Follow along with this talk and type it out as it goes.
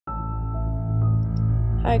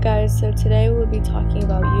Hi guys, so today we'll be talking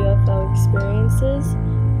about UFO experiences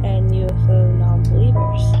and UFO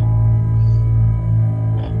non-believers.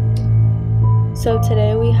 So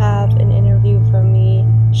today we have an interview from me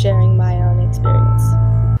sharing my own experience.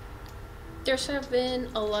 There have been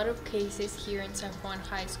a lot of cases here in San Juan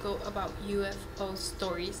High School about UFO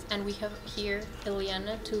stories, and we have here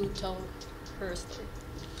Eliana to tell her story.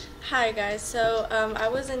 Hi guys, so I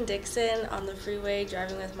was in Dixon on the freeway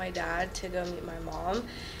driving with my dad to go meet my mom,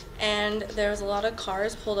 and there was a lot of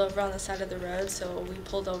cars pulled over on the side of the road, so we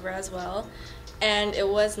pulled over as well. And it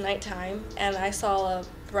was nighttime, and I saw a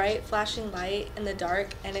bright flashing light in the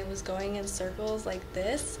dark, and it was going in circles like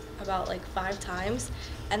this about like 5 times,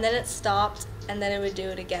 and then it stopped, and then it would do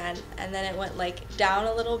it again, and then it went like down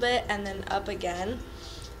a little bit and then up again.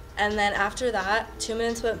 And then after that, 2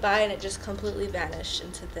 minutes went by and it just completely vanished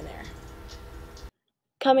into thin air.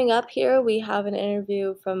 Coming up here, we have an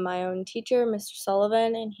interview from my own teacher, Mr.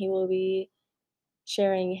 Sullivan, and he will be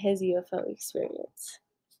sharing his UFO experience,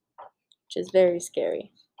 which is very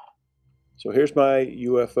scary. So here's my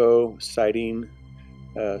UFO sighting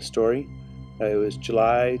story. It was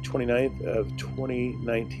July 29th of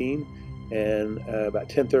 2019, and about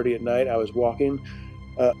 10:30 at night, I was walking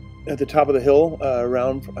at the top of the hill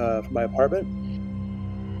around from my apartment.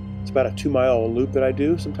 It's about a 2-mile loop that I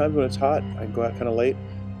do sometimes when it's hot. I can go out kind of late.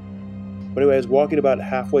 But anyway, I was walking about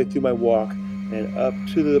halfway through my walk, and up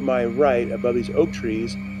to my right, above these oak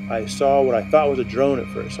trees, I saw what I thought was a drone at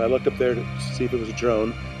first. So I looked up there to see if it was a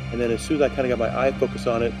drone, and then as soon as I kind of got my eye focused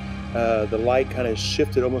on it, the light kind of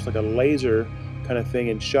shifted almost like a laser kind of thing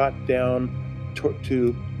and shot down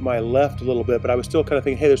to my left a little bit, but I was still kind of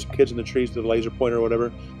thinking, hey, there's some kids in the trees with a laser pointer or whatever.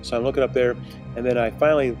 So I'm looking up there, and then I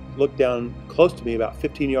finally looked down close to me, about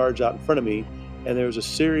 15 yards out in front of me, and there was a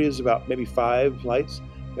series of about maybe 5 lights.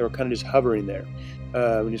 They were kind of just hovering there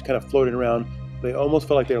and just kind of floating around. They almost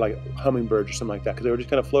felt like they were like hummingbirds or something like that, because they were just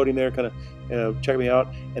kind of floating there, kind of checking me out.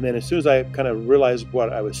 And then as soon as I kind of realized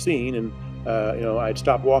what I was seeing, and I'd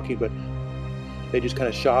stopped walking, but they just kind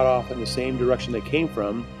of shot off in the same direction they came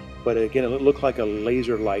from. But again, it looked like a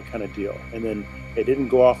laser light kind of deal. And then it didn't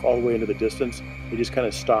go off all the way into the distance. It just kind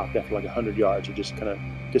of stopped after like 100 yards. It just kind of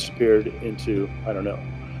disappeared into, I don't know.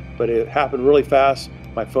 But it happened really fast.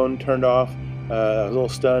 My phone turned off. I was a little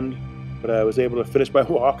stunned, but I was able to finish my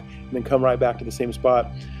walk and then come right back to the same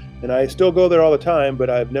spot. And I still go there all the time,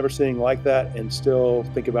 but I've never seen anything like that and still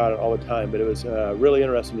think about it all the time. But it was really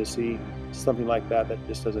interesting to see something like that that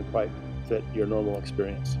just doesn't quite fit your normal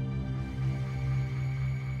experience.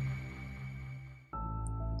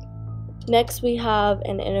 Next, we have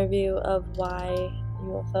an interview of why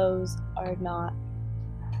UFOs are not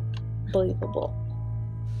believable.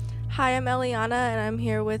 Hi, I'm Eliana, and I'm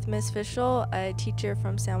here with Miss Fishel, a teacher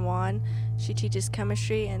from San Juan. She teaches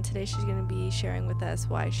chemistry, and today she's going to be sharing with us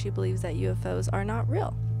why she believes that UFOs are not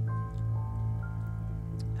real.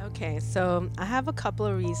 Okay, so I have a couple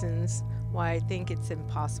of reasons why I think it's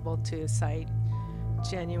impossible to cite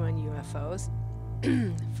genuine UFOs.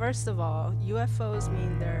 First of all, UFOs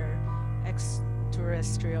mean they're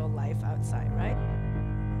extraterrestrial life outside, right?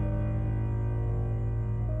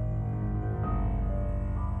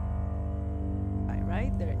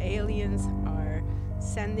 Right? Their aliens are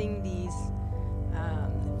sending these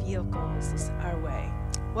vehicles our way.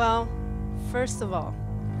 Well, first of all,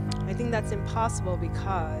 I think that's impossible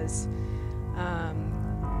because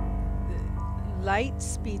light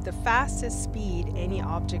speed, the fastest speed any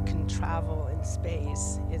object can travel in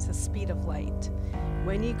space is the speed of light.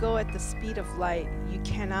 When you go at the speed of light, you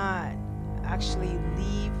cannot actually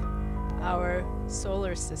leave our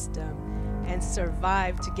solar system and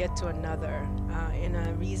survive to get to another in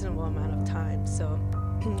a reasonable amount of time. So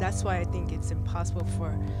that's why I think it's impossible for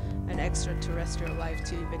an extraterrestrial life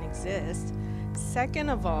to even exist. Second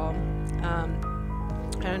of all, I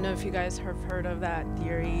don't know if you guys have heard of that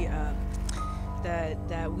theory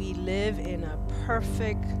that we live in a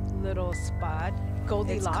perfect little spot.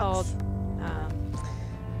 Goldilocks. It's called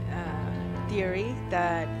theory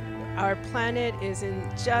that our planet is in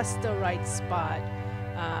just the right spot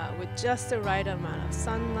with just the right amount of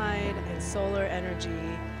sunlight and solar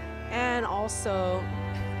energy, and also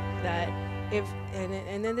that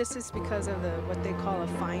and then this is because of what they call a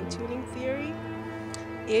fine-tuning theory.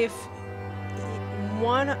 If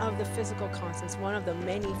one of the physical constants, one of the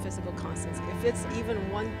many physical constants, if it's even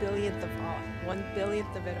 1/1000th of off,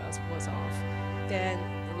 1/100000th of it was off, then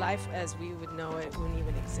life as we would know it wouldn't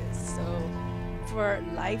even exist. So for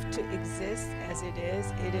life to exist as it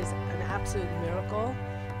is an absolute miracle.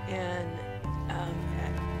 And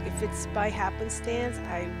if it's by happenstance,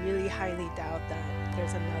 I really highly doubt that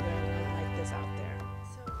there's another one like this out there.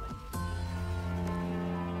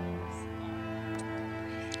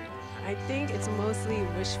 I think it's mostly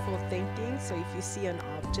wishful thinking. So if you see an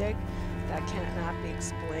object that cannot be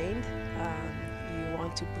explained, you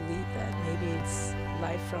want to believe that maybe it's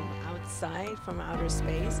life from outside, from outer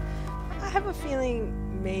space. I have a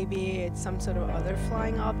feeling maybe it's some sort of other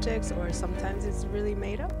flying objects, or sometimes it's really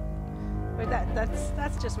made up. But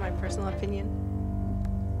that's just my personal opinion.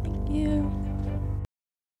 Thank you.